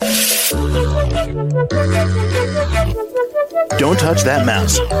Don't touch that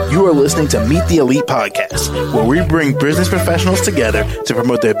mouse. You are listening to Meet the Elite Podcast, where we bring business professionals together to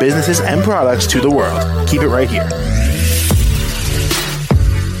promote their businesses and products to the world. Keep it right here.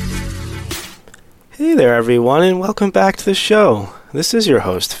 Hey there, everyone, and welcome back to the show. This is your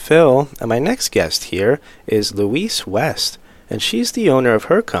host, Phil, and my next guest here is Louise West, and she's the owner of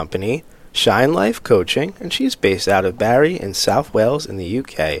her company, Shine Life Coaching, and she's based out of Barry in South Wales in the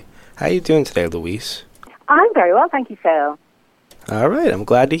UK. How are you doing today, Louise? I'm very well, thank you, Phil. All right, I'm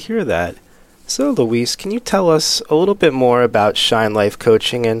glad to hear that. So, Louise, can you tell us a little bit more about Shine Life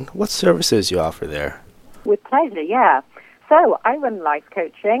Coaching and what services you offer there? With pleasure, yeah. So, I run Life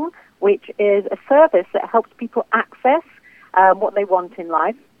Coaching, which is a service that helps people access what they want in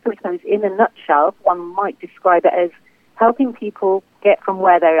life. So, I suppose, in a nutshell, one might describe it as helping people get from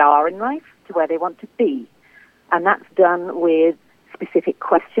where they are in life to where they want to be. And that's done with specific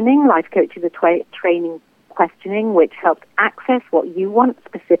questioning. Life Coach is a training questioning which helps access what you want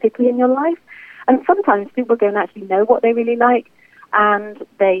specifically in your life. And sometimes people don't actually know what they really like, and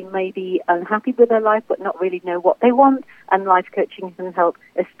they may be unhappy with their life but not really know what they want, and Life Coaching can help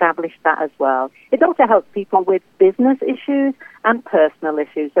establish that as well. It also helps people with business issues and personal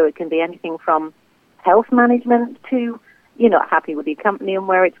issues, so it can be anything from health management to you're not happy with your company and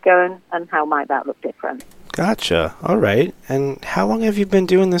where it's going, and how might that look different. Gotcha. All right. And how long have you been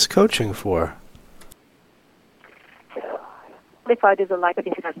doing this coaching for? Qualified as a life coach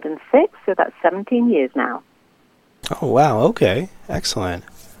in 2006, so that's 17 years now. Oh, wow. Okay. Excellent.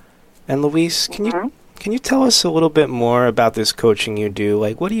 And Louise, can you tell us a little bit more about this coaching you do?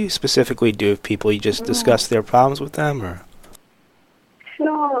 Like, what do you specifically do with people? You just discuss their problems with them, or?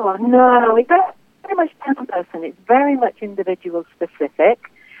 Sure. No, it's very much person to person. It's very much individual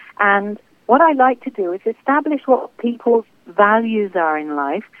specific. And what I like to do is establish what people's values are in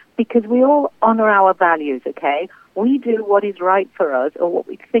life, because we all honor our values, okay? We do what is right for us or what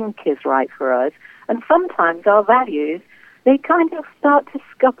we think is right for us. And sometimes our values, they kind of start to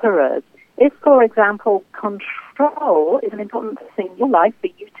scupper us. If, for example, control is an important thing in your life for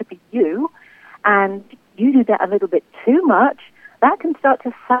you to be you, and you do that a little bit too much, that can start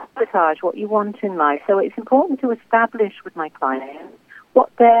to sabotage what you want in life. So it's important to establish with my clients what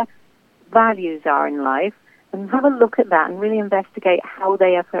their values are in life and have a look at that and really investigate how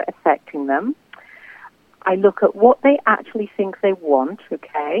they are affecting them. I look at what they actually think they want,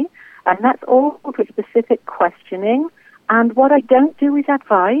 okay? And that's all for specific questioning. And what I don't do is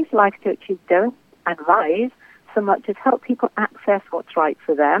advise. Life coaches don't advise so much as help people access what's right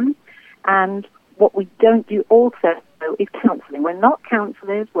for them. And what we don't do also is counseling. We're not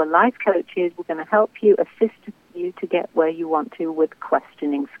counselors, we're life coaches. We're going to help you, assist you to get where you want to with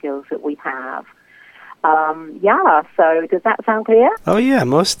questioning skills that we have. So does that sound clear? Oh, yeah,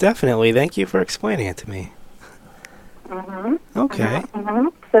 most definitely. Thank you for explaining it to me. Mm-hmm. Okay. Mm-hmm.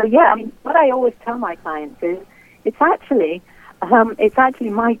 So, yeah, I mean, what I always tell my clients is it's actually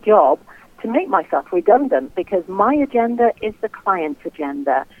my job to make myself redundant, because my agenda is the client's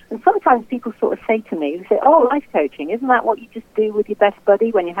agenda. And sometimes people sort of say to me, they say, oh, life coaching, isn't that what you just do with your best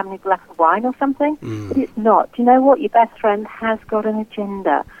buddy when you're having a glass of wine or something? But it's not. Do you know what? Your best friend has got an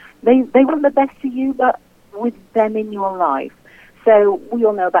agenda. They want the best for you, but with them in your life. So we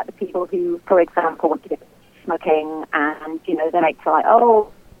all know about the people who, for example, want to get smoking, and, they make like,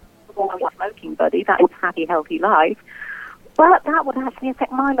 oh, you're smoking, buddy, that is a happy, healthy life. But that would actually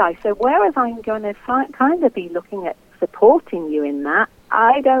affect my life. So whereas I'm going to kind of be looking at supporting you in that,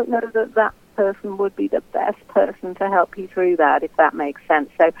 I don't know that person would be the best person to help you through that, if that makes sense.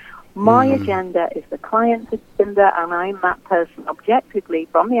 So my agenda is the client's agenda, and I'm that person objectively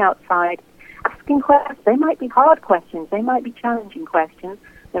from the outside asking questions. They might be hard questions. They might be challenging questions.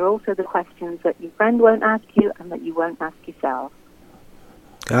 They're also the questions that your friend won't ask you and that you won't ask yourself.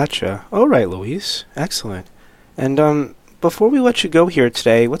 Gotcha. All right, Louise. Excellent. And before we let you go here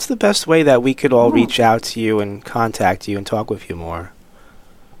today, what's the best way that we could all reach out to you and contact you and talk with you more?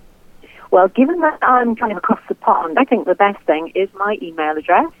 Well, given that I'm kind of across the pond, I think the best thing is my email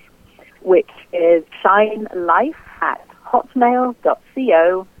address, which is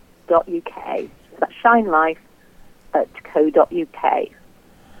shinelife@hotmail.co.uk. That's shinelife@co.uk.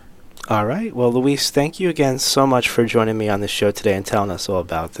 All right. Well, Louise, thank you again so much for joining me on the show today and telling us all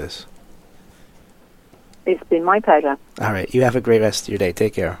about this. It's been my pleasure. All right. You have a great rest of your day.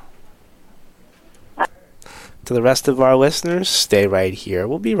 Take care. To the rest of our listeners, stay right here.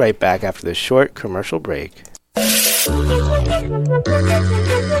 We'll be right back after this short commercial break.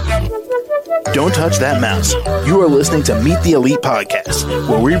 Don't touch that mouse. You are listening to Meet the Elite Podcast,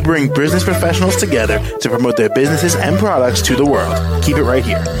 where we bring business professionals together to promote their businesses and products to the world. Keep it right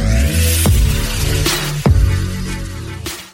here.